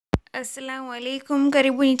Assalamu alaikum,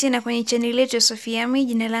 karibuni tena kwenye channel yetu ya Sofiami.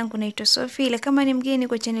 Jina langu naitwa Sofi. Ila kama ni mgeni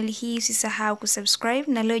kwa channel hii usisahau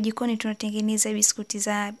kusubscribe. Na leo jikoni tunatengeneza biskuti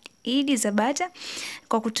za Idi za bata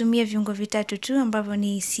kwa kutumia viungo vitatu tu ambavyo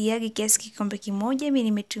ni siagi kiasi kikombe kimoja. Mimi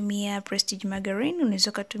nimetumia Prestige margarine,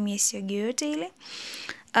 unaweza kutumia siagi yoyote ile.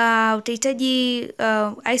 Utahitaji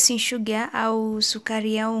icing sugar au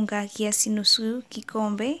sukari ya unga kiasi nusu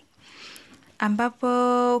kikombe,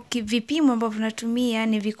 ambapo vipimo ambavyo tunatumia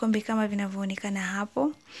ni vikombe kama vinavyoonekana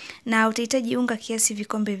hapo, na utahitaji unga kiasi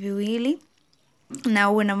vikombe viwili na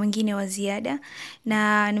uwe na mwingine wa ziada.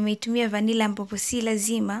 Na nimeitumia vanilla ambapo si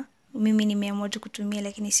lazima, mimi nimeamua tu kutumia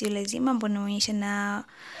lakini sio lazima, ambapo naonyesha na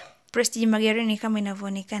Prestige margarine kama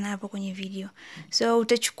inavyoonekana hapo kwenye video. So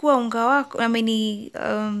utachukua unga wako,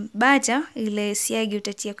 butter ile siagi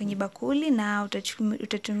utatia kwenye bakuli, na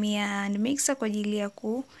utatumia hand mixer kwa ajili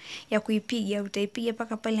ya kuipiga. Utaipiga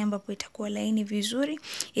paka pale ambapo itakuwa laini vizuri.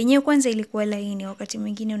 Yenyewe kwanza ilikuwa laini, wakati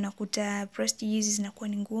mwingine unakuta Prestige hizi zinakuwa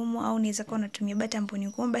ni ngumu, au unaweza kuwa unatumia butter ambayo ni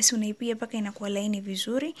ngumu, basi unaipiga paka inakuwa laini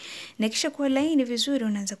vizuri. Na kisha kuwa laini vizuri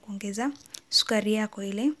unaanza kuongeza sukari yako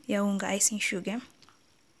ile ya unga, icing sugar.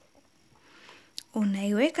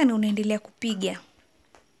 Unaiweka na unaendelea kupiga.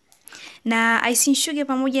 Na icing sugar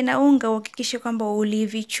pamoja na unga uhakikishe kwamba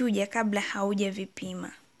ulivichuja kabla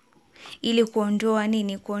haujavipima, ili kuondoa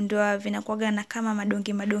kuondoa vinakuwa na kama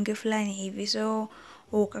madonge fulani hivi. So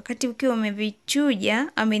wakati ukiwa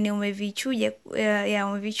umevichuja,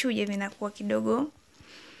 umevichuja vinakuwa kidogo,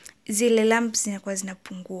 zile lumps zinakuwa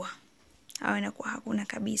zinapungua au inakuwa hakuna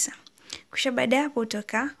kabisa. Kisha baada hapo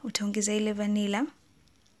utaongeza ile vanilla,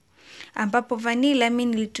 ambapo vanilla mimi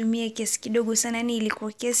nilitumia kiasi kidogo sana,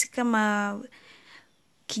 ilikuwa kiasi kama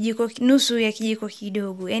nusu ya kijiko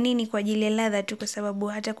kidogo. Yaani ni kwa ajili ya ladha tu, kwa sababu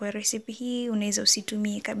hata kwa recipe hii unaweza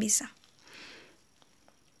usitumie kabisa.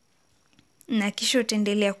 Na kisha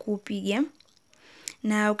utaendelea kuupiga.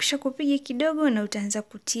 Na ukisha kupiga kidogo, na utaanza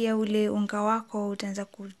kutia ule unga wako, utaanza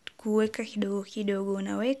kuweka kidogo kidogo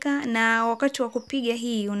unaweka. Na wakati wa kupiga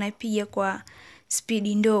hii unapiga kwa speed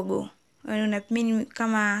ndogo. Mimi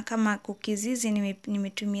kama cookies hizi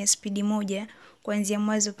nimetumia speed moja kuanzia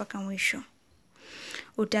mwanzo mpaka mwisho.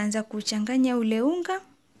 Utaanza kuchanganya ule unga,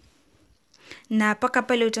 na paka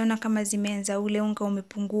pale utaona kama zimeanza ule unga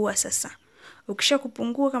umepungua sasa. Ukisha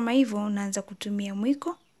kupungua kama hivyo, unaanza kutumia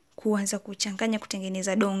mwiko kuanza kuchanganya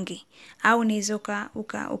kutengeneza donge, au unaweza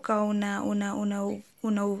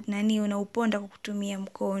unauponda kwa kutumia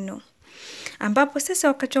mkono, ambapo sasa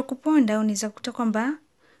wakati wa kuponda unaweza kukuta kwamba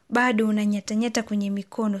bado unanyata kwenye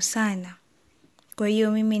mikono sana. Kwa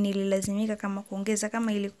hiyo mimi nililazimika kama kuongeza,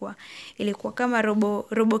 kama ilikuwa kama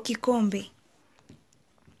robo kikombe.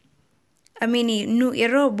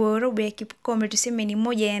 Robo ya kikombe, tuseme ni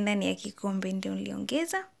moja ya ndani ya kikombe, ndio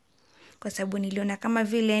niliongeza, kwa sababu niliona kama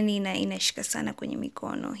vile inashika sana kwenye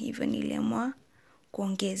mikono, hivyo niliamua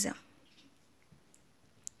kuongeza.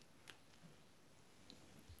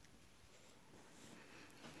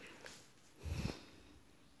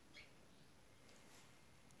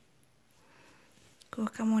 Kwa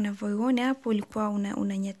kama unavyoona hapo, ulikuwa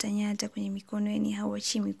unanyata kwenye mikono, yani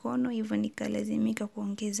hauachi mikono, hivyo nikalazimika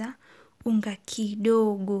kuongeza unga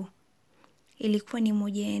kidogo. Ilikuwa ni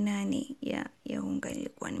moja ya nane ya unga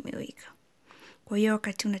nilikuwa nimeweka. Kwa hiyo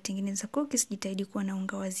wakati unatengeneza cookies, jitahidi kuwa na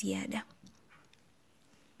unga wa ziada.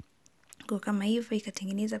 Kwa kama hivyo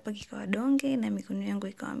ikatengeneza paka ikawa donge, na mikono yangu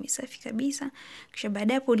ikawa misafi kabisa. Kisha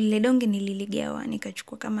baada hapo lile donge nililigawa,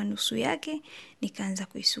 nikachukua kama nusu yake, nikaanza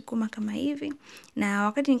kuisukuma kama hivi. Na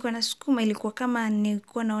wakati nilikuwa nasukuma, ilikuwa kama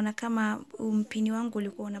nilikuwa naona kama mpini wangu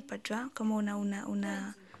ulikuwa unapatwa kama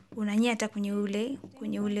unanyata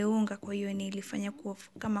kwenye ule unga. Kwa hiyo nilifanya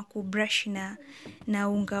kama kubrush na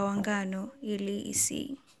unga wa ngano, ili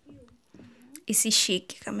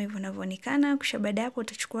isishike kama hivyo inavyoonekana. Kisha baada hapo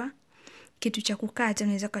utachukua kitu cha kukata,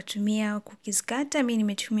 unaweza kutumia cookies cutter. Mimi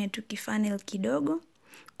nimetumia tu kifunnel kidogo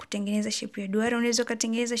kutengeneza shape ya duara. Unaweza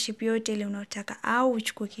kutengeneza shape yote ile unayotaka, au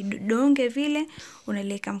uchukue kidonge vile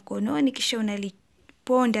unaleka mkononi, kisha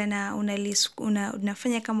unaliponda na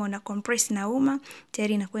unafanya kama una compress na uma,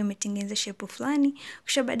 tayari inakuwa imetengeneza shape fulani.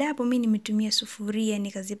 Kisha baada hapo mimi nimetumia sufuria,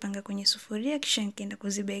 nikazipanga kwenye sufuria, kisha nikaenda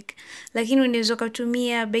kuzibake. Lakini unaweza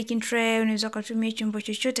kutumia baking tray, unaweza kutumia chombo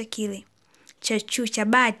chochote kile cha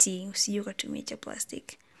bati, usije kutumia cha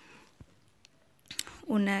plastic.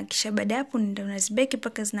 Kisha baada hapo ndio unazibake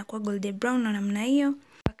paka zinakuwa golden brown na namna hiyo.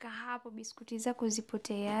 Paka hapo biskuti zako zipo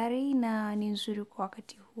tayari na ni nzuri kwa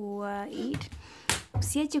wakati huu wa Eid.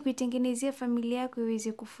 Usiache kuitengenezea familia yako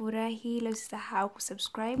iweze kufurahi. Usisahau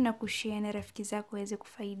kusubscribe na kushare na rafiki zako waweze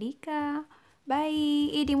kufaidika.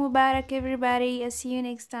 Bye. Eid Mubarak everybody. I'll see you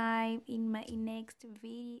next time in my next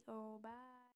video. Bye.